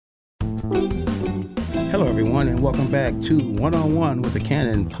Hello, everyone, and welcome back to One-on-One with the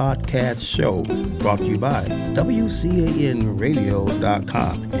Canon podcast show, brought to you by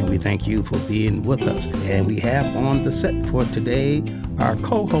WCANradio.com. And we thank you for being with us. And we have on the set for today our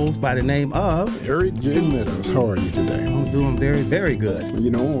co-host by the name of Eric J. Meadows. How are you today? I'm doing very, very good. You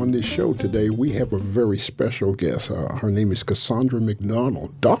know, on this show today, we have a very special guest. Her name is Cassandra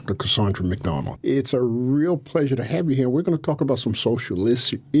McDonald, Dr. Cassandra McDonald. It's a real pleasure to have you here. We're going to talk about some social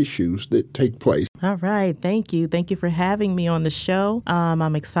issues that take place. All right. Thank you. Thank you for having me on the show.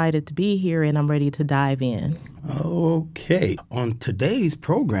 I'm excited to be here and I'm ready to dive in. Okay. On today's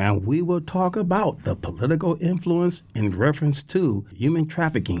program, we will talk about the political influence in reference to human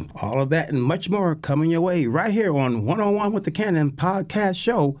trafficking. All of that and much more coming your way right here on One-on-One with the Canon podcast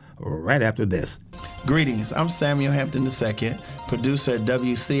show right after this. Greetings. I'm Samuel Hampton II, producer at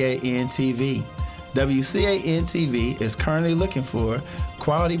WCAN-TV. WCAN-TV is currently looking for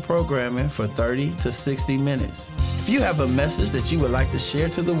quality programming for 30 to 60 minutes. If you have a message that you would like to share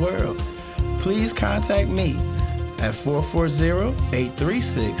to the world, please contact me at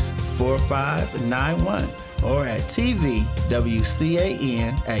 440-836-4591 or at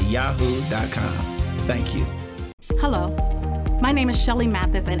tvwcan@yahoo.com. Thank you. Hello, my name is Shelly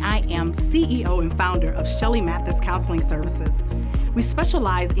Mathis and I am CEO and founder of Shelly Mathis Counseling Services. We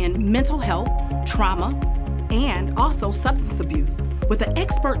specialize in mental health, trauma, and also substance abuse with an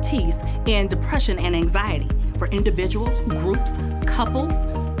expertise in depression and anxiety for individuals, groups, couples,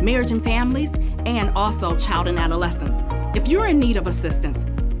 marriage and families, and also child and adolescents. If you're in need of assistance,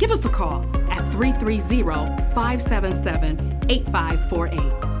 give us a call at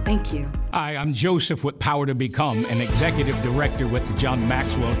 330-577-8548. Thank you. Hi, I'm Joseph with Power to Become, an executive director with the John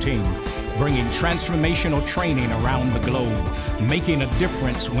Maxwell team, bringing transformational training around the globe, making a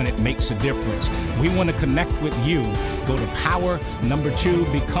difference when it makes a difference. We want to connect with you. Go to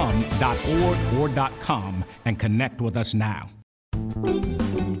power2become.org or .com and connect with us now.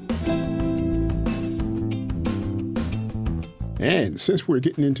 And since we're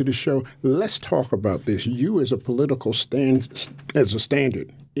getting into the show, let's talk about this. You as a political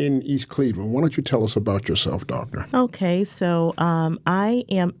standard in East Cleveland. Why don't you tell us about yourself, Doctor? Okay, so I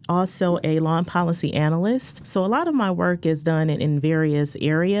am also a law and policy analyst. So a lot of my work is done in various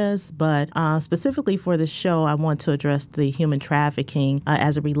areas, but specifically for the show, I want to address the human trafficking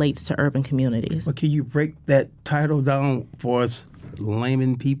as it relates to urban communities. Well, can you break that title down for us?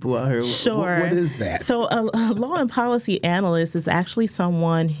 Layman people out here. Sure. What is that? So a law and policy analyst is actually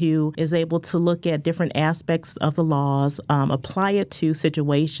someone who is able to look at different aspects of the laws, apply it to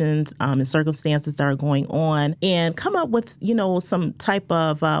situations and circumstances that are going on, and come up with, some type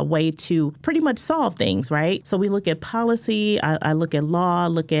of way to pretty much solve things, right? So we look at policy, I look at law,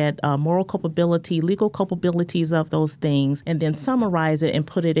 look at moral culpability, legal culpabilities of those things, and then summarize it and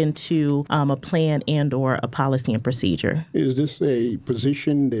put it into a plan and or a policy and procedure. Is this a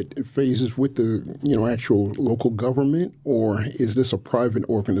position that phases with the, actual local government, or is this a private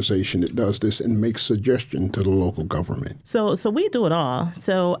organization that does this and makes suggestion to the local government? So we do it all.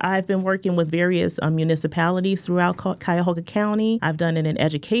 So I've been working with various municipalities throughout Cuyahoga County. I've done it in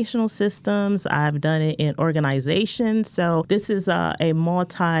educational systems. I've done it in organizations. So this is a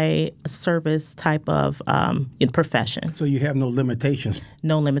multi-service type of profession. So you have no limitations?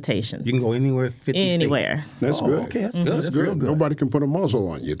 No limitations. You can go anywhere, 50 anywhere. states. That's good. Okay, that's good. That's good. Real good. Nobody can put a muzzle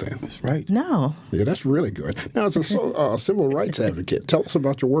on you then. That's right. No. Yeah, that's really good. Now, as a civil rights advocate, tell us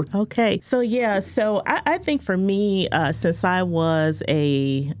about your work. Okay. So I think for me, since I was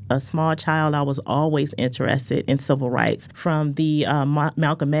a small child, I was always interested in civil rights, from the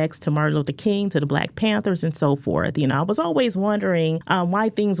Malcolm X to Martin Luther King to the Black Panthers and so forth. I was always wondering why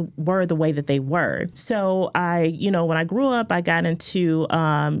things were the way that they were. So when I grew up, I got into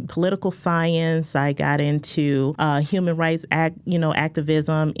political science. I got into human rights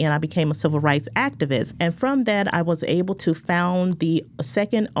activism, and I became a civil rights activist. And from that, I was able to found the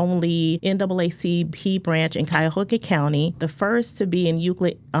second only NAACP branch in Cuyahoga County, the first to be in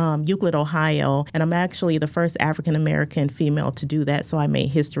Euclid, Ohio, and I'm actually the first African-American female to do that. So I made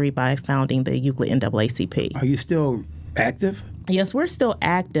history by founding the Euclid NAACP. Are you still active? Yes, we're still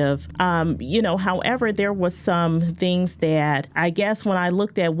active. However, there was some things that I guess when I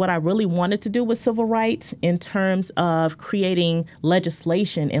looked at what I really wanted to do with civil rights in terms of creating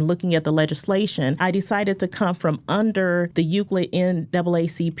legislation and looking at the legislation, I decided to come from under the Euclid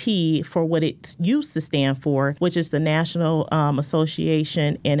NAACP for what it used to stand for, which is the National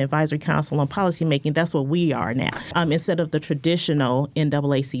Association and Advisory Council on Policymaking. That's what we are now, instead of the traditional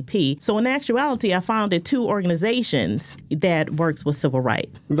NAACP. So in actuality, I founded two organizations that that works with civil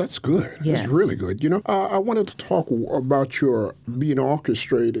rights. That's good. Yes. That's really good. I wanted to talk about your being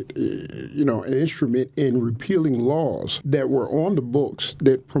orchestrated, an instrument in repealing laws that were on the books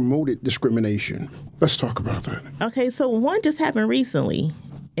that promoted discrimination. Let's talk about that. Okay, so one just happened recently.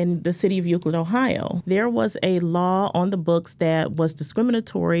 In the city of Euclid, Ohio, there was a law on the books that was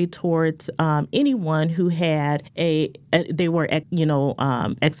discriminatory towards anyone who had they were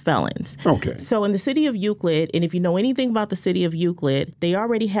ex-felons. Okay. So in the city of Euclid, and if you know anything about the city of Euclid, they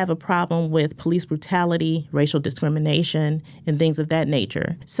already have a problem with police brutality, racial discrimination, and things of that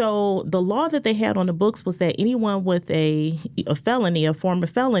nature. So the law that they had on the books was that anyone with a felony, a former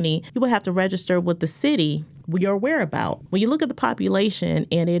felony, you would have to register with the city your whereabout. When you look at the population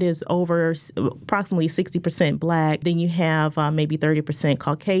and it is over approximately 60% Black, then you have maybe 30%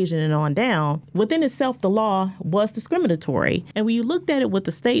 Caucasian and on down. Within itself, the law was discriminatory. And when you looked at it with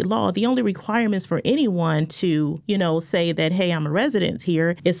the state law, the only requirements for anyone to, say that, hey, I'm a resident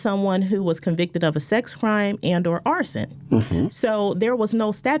here is someone who was convicted of a sex crime and or arson. Mm-hmm. So there was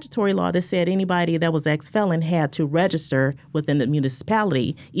no statutory law that said anybody that was ex-felon had to register within the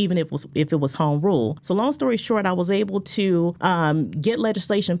municipality, even if it was home rule. So long story short, I was able to get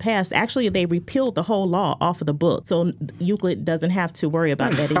legislation passed. Actually, they repealed the whole law off of the book. So Euclid doesn't have to worry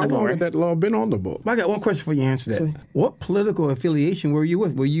about that anymore. How long had that law been on the book? I got one question for you to answer that. Sure. What political affiliation were you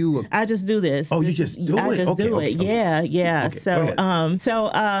with? Were you... I just do this. Oh, you just do it? I just do it. Okay. Yeah. Okay,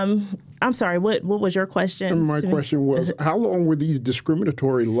 I'm sorry, what was your question? My question was, how long were these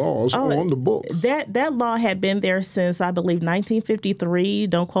discriminatory laws on the book? That law had been there since, I believe, 1953.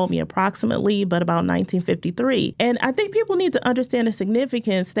 Don't quote me approximately, but about 1953. And I think people need to understand the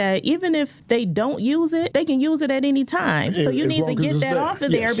significance that even if they don't use it, they can use it at any time. So you need to get that off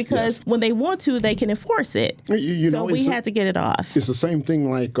of there because when they want to, they can enforce it. So we had to get it off. It's the same thing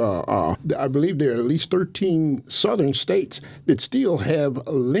like, I believe there are at least 13 southern states that still have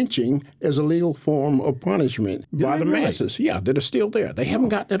lynching as a legal form of punishment by the masses. Yeah, that are still there. They haven't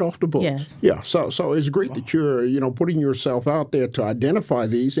gotten it off the books. Yes. Yeah, so it's great that you're, putting yourself out there to identify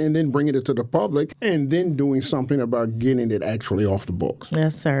these and then bringing it to the public and then doing something about getting it actually off the books.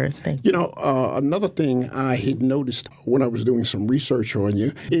 Yes, sir. Thank you. Another thing I had noticed when I was doing some research on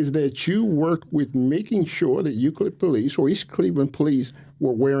you is that you work with making sure that Euclid Police or East Cleveland Police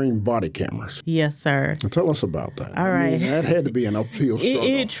were wearing body cameras. Yes, sir. Tell us about that. All right. That had to be an uphill struggle.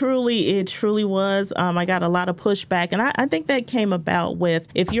 It truly was. I got a lot of pushback, and I think that came about with,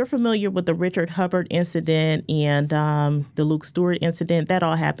 if you're familiar with the Richard Hubbard incident and the Luke Stewart incident, that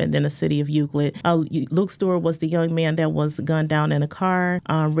all happened in the city of Euclid. Luke Stewart was the young man that was gunned down in a car.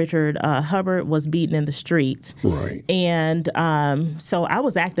 Richard Hubbard was beaten in the streets. Right. And so I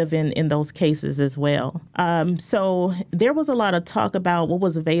was active in those cases as well. So there was a lot of talk about what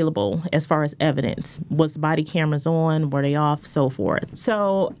was available as far as evidence. Was body cameras on? Were they off? So forth.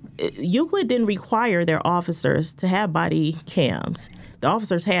 So Euclid didn't require their officers to have body cams. The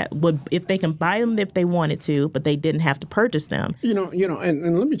officers would if they can buy them if they wanted to, but they didn't have to purchase them.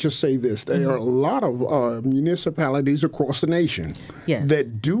 And let me just say this: there are a lot of municipalities across the nation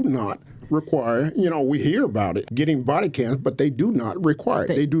that do not require, we hear about it, getting body cams, but they do not require it.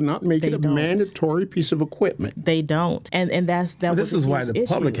 They do not make it a mandatory piece of equipment. They don't. And that's that. This is why the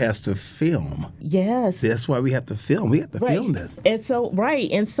public has to film. Yes. That's why we have to film. We have to film this.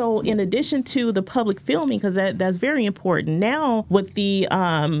 And so in addition to the public filming, because that's very important. Now with the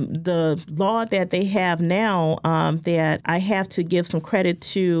law that they have now, that I have to give some credit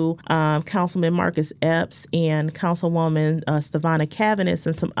to Councilman Marcus Epps and Councilwoman Stevonna Cavanis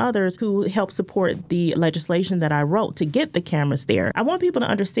and some others who help support the legislation that I wrote to get the cameras there. I want people to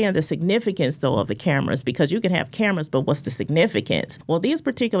understand the significance, though, of the cameras, because you can have cameras, but what's the significance? Well, these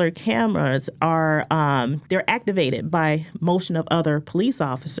particular cameras are, they're activated by motion of other police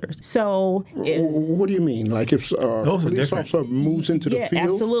officers. So what do you mean? Like if a police officer moves into the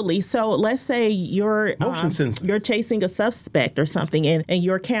field? Absolutely. So let's say you're chasing a suspect or something and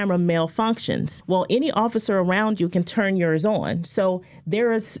your camera malfunctions. Well, any officer around you can turn yours on. So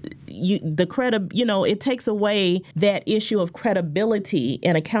there is it takes away that issue of credibility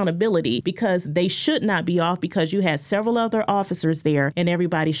and accountability because they should not be off because you had several other officers there and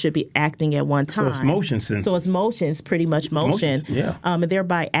everybody should be acting at one time. So it's motion sensors. So it's motions, pretty much motion. And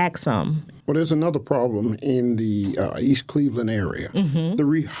thereby Axum. Well, there's another problem in the East Cleveland area. Mm-hmm. The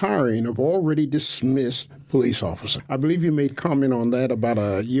rehiring of already dismissed police officers. I believe you made comment on that about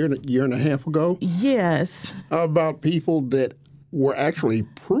a year and a half ago. Yes. About people that were actually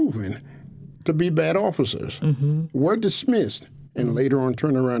proven to be bad officers, were dismissed, and later on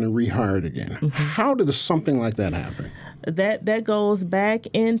turned around and rehired again. How did something like that happen? That goes back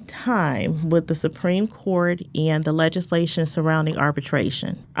in time with the Supreme Court and the legislation surrounding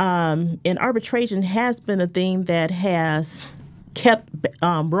arbitration. And arbitration has been a thing that has kept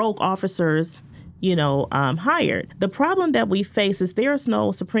rogue officers hired. The problem that we face is there's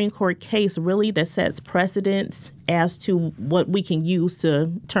no Supreme Court case really that sets precedents as to what we can use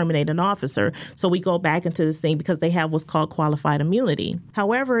to terminate an officer. So we go back into this thing because they have what's called qualified immunity.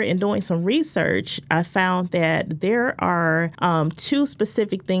 However, in doing some research, I found that there are two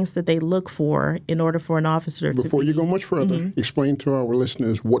specific things that they look for in order for an officer to Before you go much further, explain to our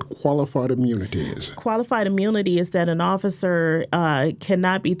listeners what qualified immunity is. Qualified immunity is that an officer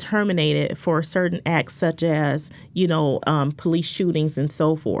cannot be terminated for certain acts such as, police shootings and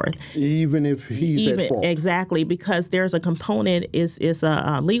so forth. Even if he's at fault. Exactly, because there's a component, is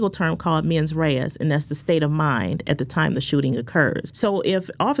a legal term called mens res, and that's the state of mind at the time the shooting occurs. So if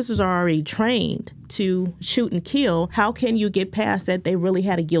officers are already trained to shoot and kill, how can you get past that they really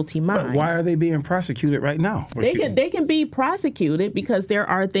had a guilty mind? But why are they being prosecuted right now? They can be prosecuted because there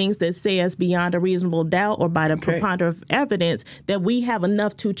are things that says beyond a reasonable doubt or by the preponderance of evidence that we have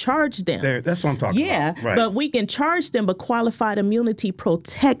enough to charge them. That's what I'm talking about. Yeah, right. But we can charge them, but qualified immunity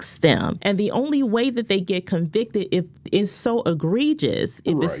protects them. And the only way that they get convicted if it's so egregious,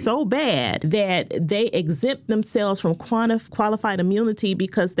 if it's so bad that they exempt themselves from qualified immunity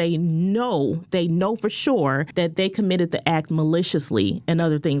because they know for sure that they committed the act maliciously and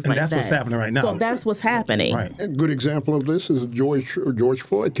other things like that. And that's what's happening right now. So that's what's happening. Right. A good example of this is George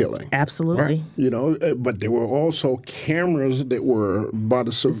Floyd killing. Absolutely. Right. But there were also cameras that were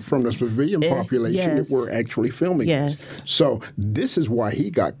from the civilian population that were actually filming this. So this is why he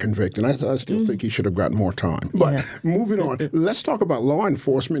got convicted. I still think he should have gotten more time. But moving on, let's talk about law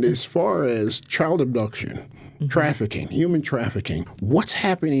enforcement as far as child abduction. Trafficking, human trafficking. What's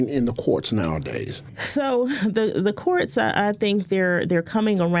happening in the courts nowadays? So the courts, I think they're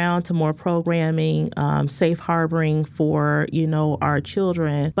coming around to more programming, safe harboring for our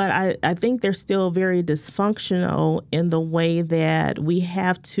children. But I think they're still very dysfunctional in the way that we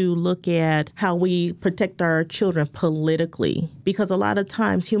have to look at how we protect our children politically, because a lot of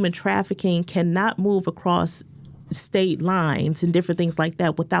times human trafficking cannot move across state lines and different things like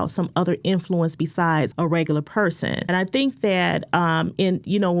that without some other influence besides a regular person. And I think that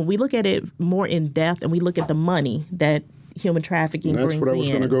when we look at it more in depth and we look at the money that human trafficking brings in. That's what I was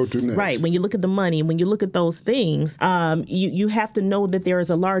going to go to next. Right. When you look at the money, when you look at those things, you have to know that there is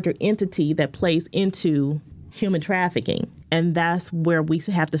a larger entity that plays into human trafficking. And that's where we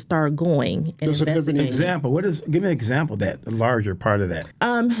have to start going. And does it have an example? Give me an example of that, the larger part of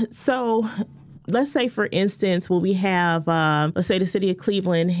that. So let's say, for instance, when we have, let's say the city of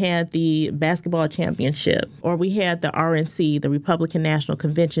Cleveland had the basketball championship, or we had the RNC, the Republican National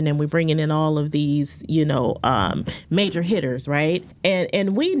Convention, and we're bringing in all of these, major hitters, right?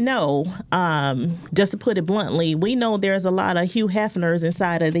 And we know, just to put it bluntly, we know there's a lot of Hugh Hefners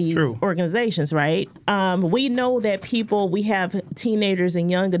inside of these organizations, right? We know that we have teenagers and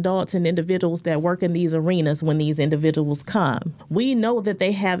young adults and individuals that work in these arenas when these individuals come. We know that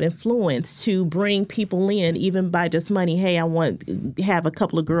they have influence to bring people in, even by just money. Hey, I want to have a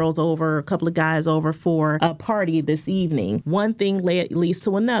couple of girls over, a couple of guys over for a party this evening. One thing leads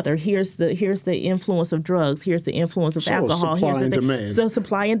to another. Here's the influence of drugs. Here's the influence of alcohol. Supply and demand. So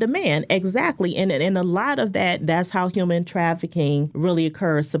supply and demand, exactly. And a lot of that's how human trafficking really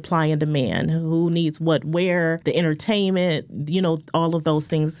occurs. Supply and demand. Who needs what, where, the entertainment, all of those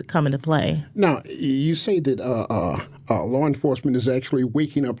things come into play. Now, you say that law enforcement is actually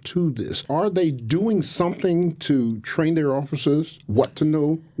waking up to this. Are they doing something to train their officers what to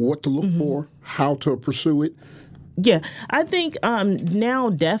know, what to look for, how to pursue it? Yeah, I think now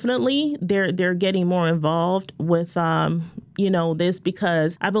definitely they're getting more involved with this,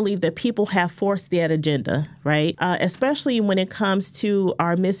 because I believe that people have forced that agenda, right? Especially when it comes to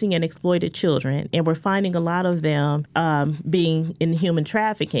our missing and exploited children, and we're finding a lot of them being in human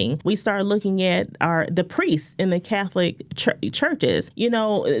trafficking. We start looking at the priests in the Catholic churches.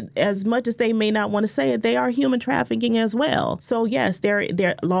 As much as they may not want to say it, they are human trafficking as well. So yes,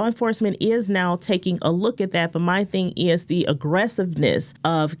 their law enforcement is now taking a look at that. But my thing is the aggressiveness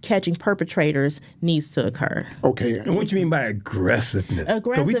of catching perpetrators needs to occur. Okay. And what do you mean by aggressiveness?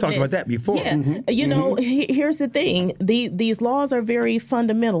 Because we talked about that before. Yeah. Here's the thing. These laws are very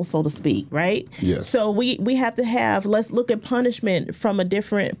fundamental, so to speak, right? Yes. So we have to let's look at punishment from a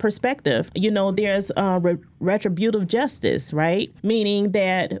different perspective. There's retributive justice, right? Meaning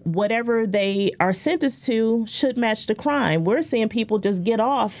that whatever they are sentenced to should match the crime. We're seeing people just get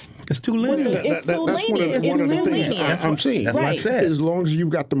off It's too lenient. It's too That's one of lenient. the It's too things lenient. I'm saying. That's what I said. As long as you've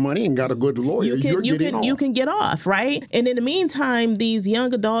got the money and got a good lawyer, you're getting off. You can get off, right? And in the meantime, these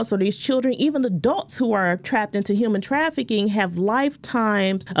young adults or these children, even adults who are trapped into human trafficking, have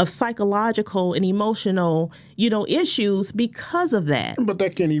lifetimes of psychological and emotional, issues because of that. But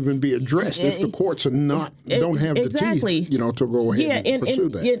that can't even be addressed if the courts don't have the teeth, to go ahead and pursue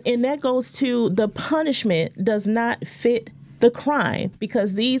that. And that goes to the punishment does not fit the crime,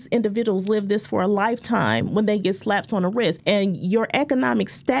 because these individuals live this for a lifetime when they get slapped on the wrist. And your economic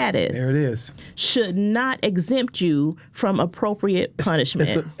status There it is. should not exempt you from appropriate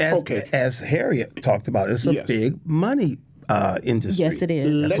punishment. As Harriet talked about, it's a big money industry. Yes, it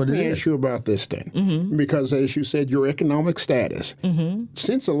is. That's Let what it me is. ask you about this then, because as you said, your economic status,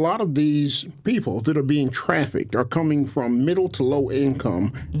 since a lot of these people that are being trafficked are coming from middle to low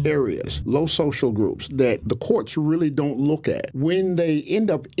income areas, low social groups that the courts really don't look at. When they end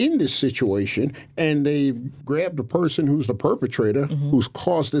up in this situation and they grab the person who's the perpetrator, who's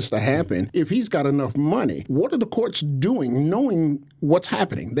caused this to happen, if he's got enough money, what are the courts doing knowing what's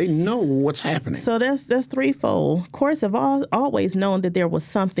happening? They know what's happening. So that's threefold. Courts have always known that there was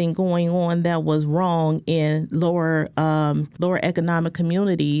something going on that was wrong in lower economic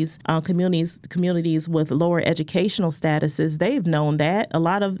communities, communities with lower educational statuses. They've known that. A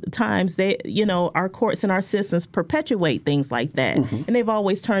lot of times our courts and our systems perpetuate things like that. And they've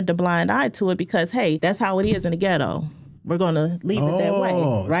always turned a blind eye to it because, hey, that's how it is in the ghetto. We're going to leave it that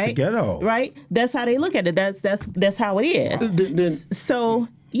way, right? It's the ghetto. Right? That's how they look at it. That's how it is. So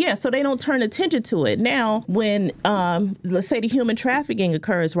they don't turn attention to it. Now, when, let's say the human trafficking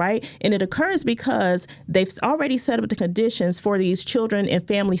occurs, right? And it occurs because they've already set up the conditions for these children and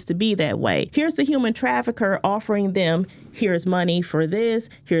families to be that way. Here's the human trafficker offering them, here's money for this,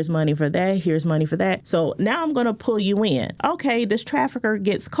 here's money for that, here's money for that. So now I'm going to pull you in. Okay, this trafficker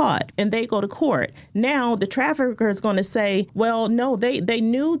gets caught and they go to court. Now the trafficker is going to say, well, no, they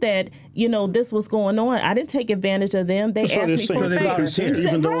knew that, this was going on. I didn't take advantage of them. They asked me for a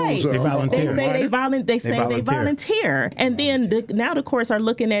favor. They volunteer. They say they volunteer. And then now the courts are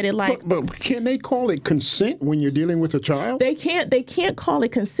looking at it like. But can they call it consent when you're dealing with a child? They can't call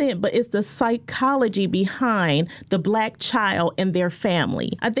it consent, but it's the psychology behind the black child and their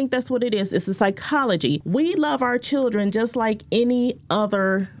family. I think that's what it is. It's the psychology. We love our children just like any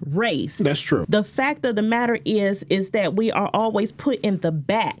other race. That's true. The fact of the matter is that we are always put in the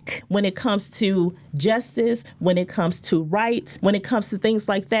back when it comes to justice, when it comes to rights, when it comes to things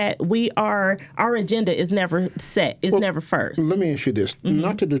like that. Our agenda is never set. It's never first. Let me ask you this,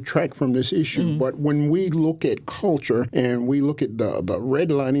 not to detract from this issue, but when we look at culture and we look at the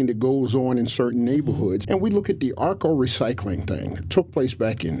redlining that goes on in certain neighborhoods, and we look at the ARCO recycling thing that took place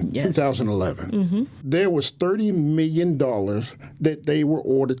back in 2011, there was $30 million that they were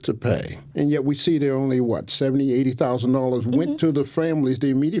ordered to pay. And yet we see there only, $70,000, $80,000 went to the families, the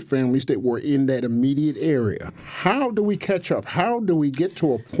immediate families that were in that immediate area. How do we catch up? How do we get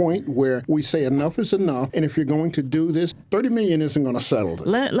to a point where we say enough is enough, and if you're going to do this, $30 million isn't going to settle this?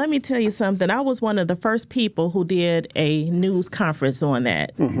 Let me tell you something. I was one of the first people who did a news conference on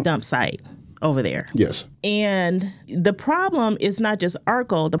that dump site over there. Yes. And the problem is not just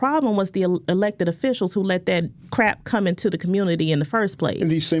ARCO. The problem was the elected officials who let that crap come into the community in the first place. And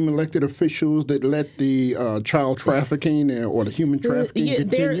these same elected officials that let the child trafficking or the human trafficking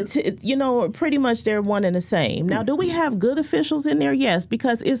continue? Pretty much they're one and the same. Now, do we have good officials in there? Yes,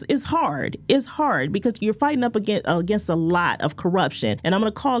 because it's hard. It's hard because you're fighting up against a lot of corruption. And I'm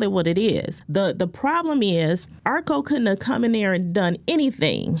going to call it what it is. The problem is ARCO couldn't have come in there and done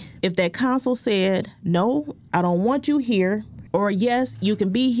anything if that council said, no, I don't want you here. Or yes, you can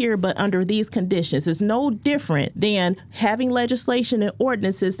be here, but under these conditions. It's no different than having legislation and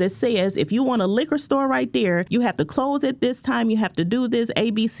ordinances that says if you want a liquor store right there, you have to close at this time, you have to do this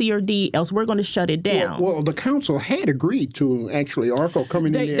A, B, C, or D, else we're going to shut it down. Well, the council had agreed to actually ARCO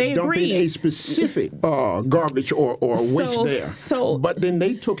coming in there and dumping a specific garbage or waste there. But then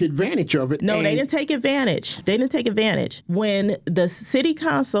they took advantage of it. No, they didn't take advantage. When the city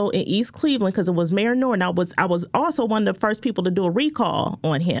council in East Cleveland, because it was Mayor Norton, I was also one of the first people to do a recall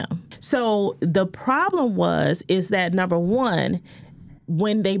on him. So the problem is that, number one,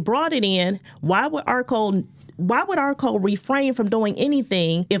 when they brought it in, why would ARCO refrain from doing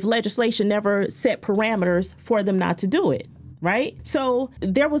anything if legislation never set parameters for them not to do it? Right? So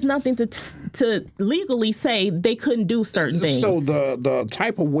there was nothing to legally say they couldn't do certain things. So the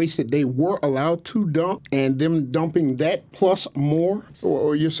type of waste that they were allowed to dump and them dumping that plus more,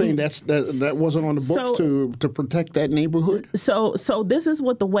 or you're saying that wasn't on the books to protect that neighborhood? So this is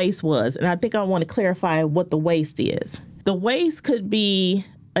what the waste was, and I think I want to clarify what the waste is. The waste could be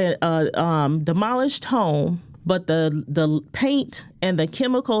a demolished home, but the paint and the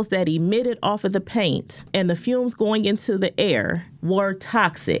chemicals that emitted off of the paint and the fumes going into the air were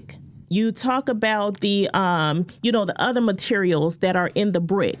toxic. You talk about the other materials that are in the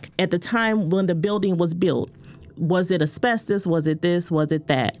brick at the time when the building was built. Was it asbestos? Was it this? Was it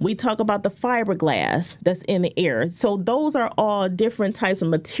that? We talk about the fiberglass that's in the air. So those are all different types of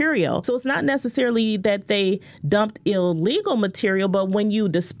material. So it's not necessarily that they dumped illegal material, but when you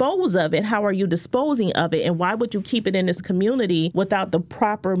dispose of it, how are you disposing of it? And why would you keep it in this community without the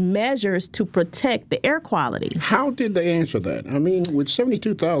proper measures to protect the air quality? How did they answer that? I mean, with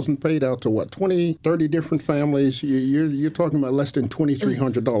 $72,000 paid out to 20, 30 different families, you're talking about less than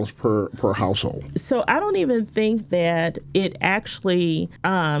 $2,300 per household. So I don't even think that it actually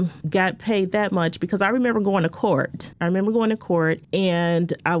got paid that much, because I remember going to court.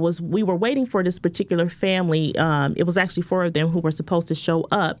 And we were waiting for this particular family. It was actually 4 of them who were supposed to show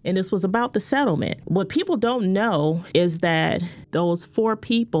up, and this was about the settlement. What people don't know is that those 4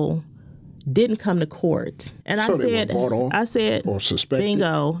 people didn't come to court. And so I said, or suspected.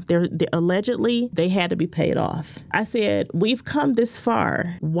 Bingo, they're allegedly they had to be paid off. I said, we've come this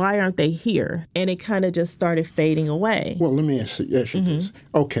far. Why aren't they here? And it kind of just started fading away. Well, let me ask you this.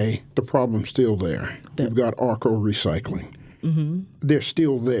 Okay, the problem's still there. You've got Arco Recycling. Mm-hmm. They're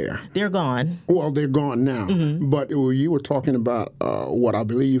still there. They're gone. Well, they're gone now. Mm-hmm. But you were talking about what I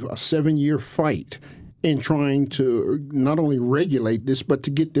believe a 7-year fight in trying to not only regulate this, but to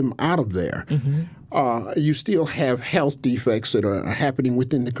get them out of there. Mm-hmm. You still have health defects that are happening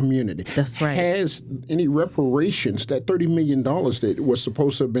within the community. That's right. Has any reparations, that $30 million that was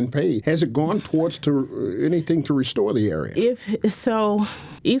supposed to have been paid, has it gone towards anything to restore the area?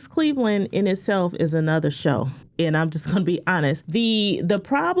 East Cleveland in itself is another show. And I'm just going to be honest. The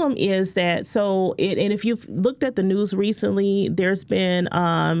problem is that, and if you've looked at the news recently, there's been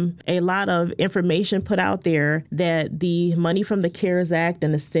a lot of information put out there that the money from the CARES Act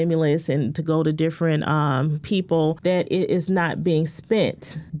and the stimulus and to go to different people, that it is not being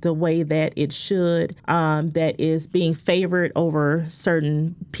spent the way that it should, that is being favored over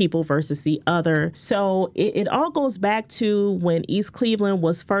certain people versus the other. So it all goes back to when East Cleveland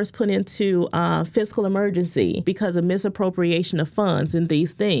was first put into fiscal emergency because of misappropriation of funds and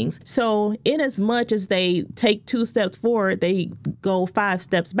these things. So in as much as they take 2 steps forward, they go 5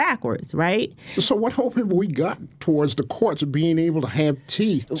 steps backwards, right? So what hope have we got towards the courts being able to have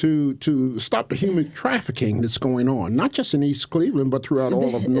teeth to stop the human trafficking that's going on, not just in East Cleveland, but throughout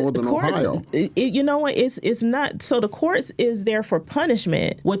all of northern Ohio? You know what? It's not. So the courts is there for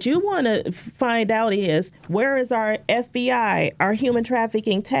punishment. What you want to find out is, where is our FBI, our human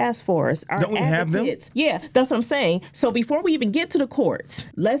trafficking task force, our Don't we have them? Yeah, that's what I'm saying. So before we even get to the courts,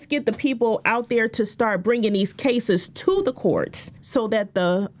 let's get the people out there to start bringing these cases to the courts so that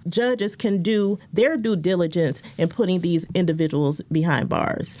the judges can do their due diligence in putting these individuals behind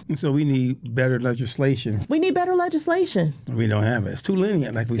bars. So we need better legislation. We need better legislation. We don't have it. It's too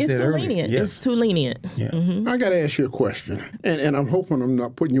lenient, like we said earlier. Lenient. Yes. It's too lenient. Yes. Mm-hmm. I got to ask you a question, and I'm hoping I'm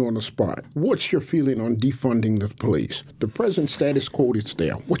not putting you on the spot. What's your feeling on defunding the police? The present status quo is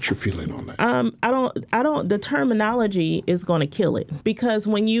there. What's your feeling on that? I don't. The terminology is going to kill it, because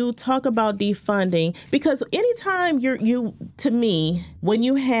when you talk about defunding, because anytime when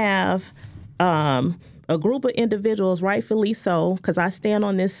you have a group of individuals, rightfully so, because I stand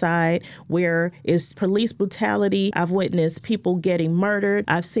on this side where it's police brutality. I've witnessed people getting murdered.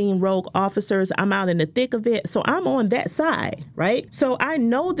 I've seen rogue officers. I'm out in the thick of it. So I'm on that side, right? So I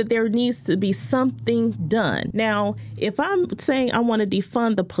know that there needs to be something done. Now, if I'm saying I want to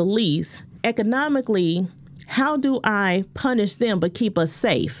defund the police, economically, how do I punish them but keep us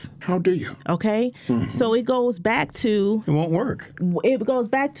safe? How do you? Okay? Mm-hmm. So it goes back to... It won't work. It goes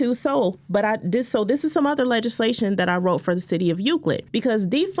back to, this is some other legislation that I wrote for the city of Euclid, because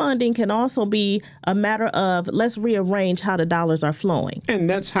defunding can also be a matter of, let's rearrange how the dollars are flowing. And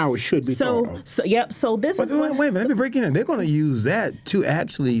that's how it should be thought of. So this is what... Wait a minute, let me break in. They're going to use that to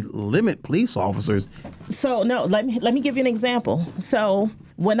actually limit police officers. So, no, let me give you an example. So...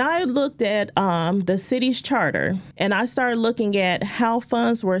 when I looked at the city's charter and I started looking at how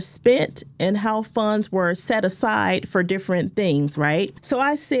funds were spent and how funds were set aside for different things, right? So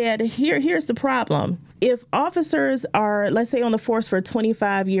I said, here's the problem. If officers are, let's say, on the force for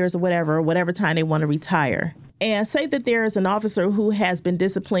 25 years or whatever time they want to retire, and say that there is an officer who has been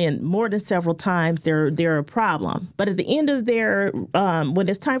disciplined more than several times, they're a problem. But at the end of their, when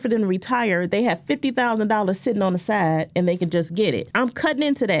it's time for them to retire, they have $50,000 sitting on the side and they can just get it. I'm cutting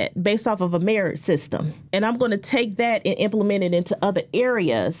into that based off of a merit system. And I'm going to take that and implement it into other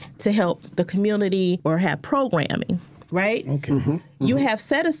areas to help the community or have programming. right? Okay. You have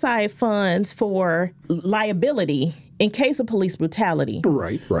set aside funds for liability in case of police brutality.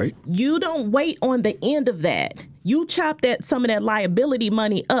 Right. You don't wait on the end of that. You chop some of that liability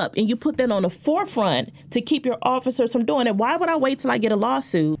money up and you put that on the forefront to keep your officers from doing it. Why would I wait till I get a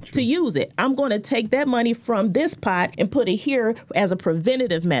lawsuit to use it? I'm going to take that money from this pot and put it here as a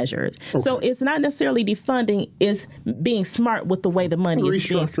preventative measure. Okay. So it's not necessarily defunding, it's being smart with the way the money is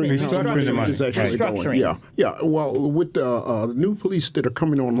being spent. Restructuring the money. Restructuring. Yeah. Well, with the new police that are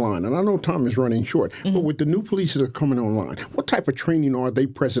coming online, and I know time is running short, but with the new police that are coming online, what type of training are they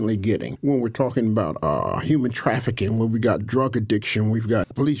presently getting when we're talking about human trafficking, when we got drug addiction, we've got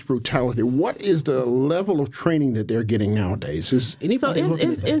police brutality? What is the level of training that they're getting nowadays? Is anybody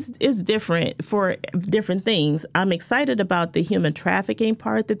looking at that? It's different for different things. I'm excited about the human trafficking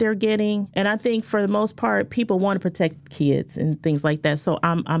part that they're getting, and I think for the most part, people want to protect kids and things like that. So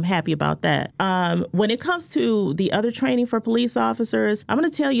I'm happy about that. When it comes to the other training for police officers, I'm going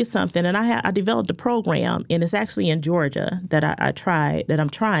to tell you something. And I developed a program, and it's actually in Georgia that I'm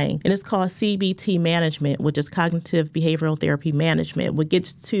trying, and it's called CBT management, which is cognitive behavioral therapy management, which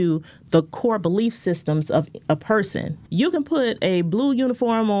gets to the core belief systems of a person. You can put a blue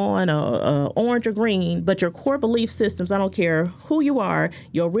uniform on, a orange or green, but your core belief systems, I don't care who you are,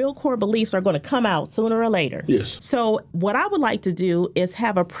 your real core beliefs are going to come out sooner or later. Yes. So what I would like to do is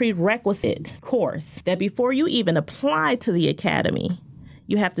have a prerequisite course that before you even apply to the academy,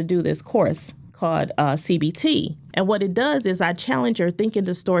 you have to do this course called CBT. And what it does is I challenge your thinking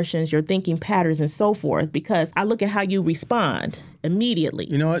distortions, your thinking patterns, and so forth, because I look at how you respond immediately.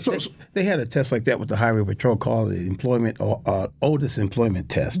 You know what? They had a test like that with the Highway Patrol called the employment Otis employment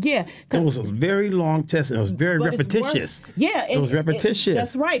test. Yeah. It was a very long test, and it was very repetitious. It was repetitious.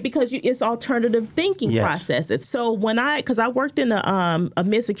 That's right, because it's alternative thinking processes. So because I worked in a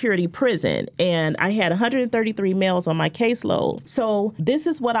mid-security prison, and I had 133 males on my caseload. So this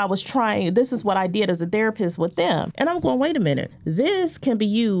is what I was trying, this is what I did as a therapist with them. And I'm going, wait a minute, this can be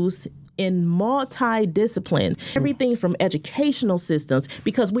used in multi-discipline, everything from educational systems,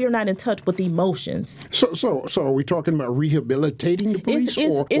 because we are not in touch with emotions. So are we talking about rehabilitating the police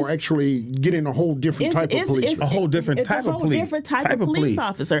or actually getting a whole different type of police? A whole different type of police. Different type of police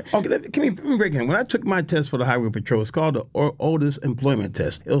officer. Okay, let me break it in. When I took my test for the Highway Patrol, it's called the Otis employment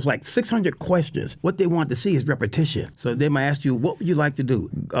test. It was like 600 questions. What they want to see is repetition. So they might ask you, what would you like to do?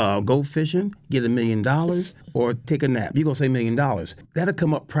 Go fishing, get $1 million, or take a nap? You're going to say $1 million. That'll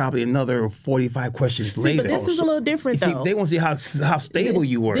come up probably another 45 questions later. But this is a little different, though. They want to see how stable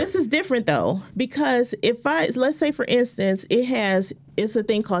you were. This is different, though, because let's say, for instance, it's a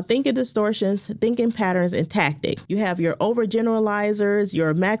thing called thinking distortions, thinking patterns, and tactics. You have your overgeneralizers,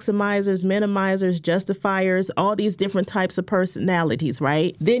 your maximizers, minimizers, justifiers, all these different types of personalities,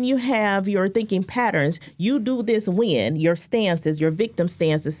 right? Then you have your thinking patterns. You do this when, your stances, your victim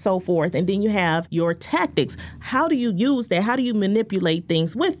stances, so forth. And then you have your tactics. How do you use that? How do you manipulate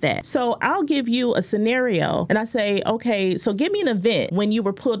things with that? So I'll give you a scenario, and I say, okay, so give me an event when you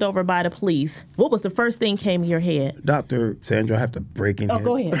were pulled over by the police. What was the first thing came in your head? Dr. Sandra, I have to break in here.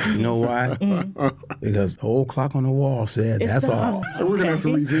 Go ahead. You know why? Because the old clock on the wall said that's all. We're going to have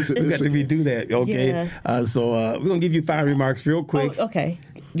to revisit this. We're going to redo that, okay? Yeah. So we're going to give you final remarks real quick. Okay.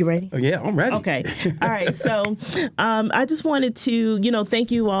 You ready? Yeah, I'm ready. Okay. All right. So I just wanted to,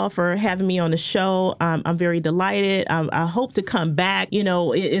 thank you all for having me on the show. I'm very delighted. I hope to come back.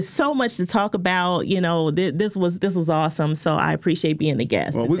 It's so much to talk about. This was awesome. So I appreciate being the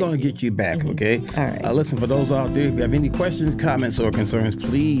guest. Well, we're going to get you back, okay? All right. Listen, for those out there, if you have any questions, comments, or concerns,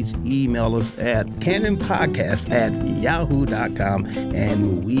 please email us at canonpodcast@yahoo.com,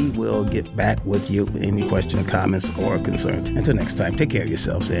 and we will get back with you with any questions, comments, or concerns. Until next time, take care of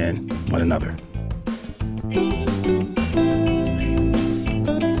yourselves and one another.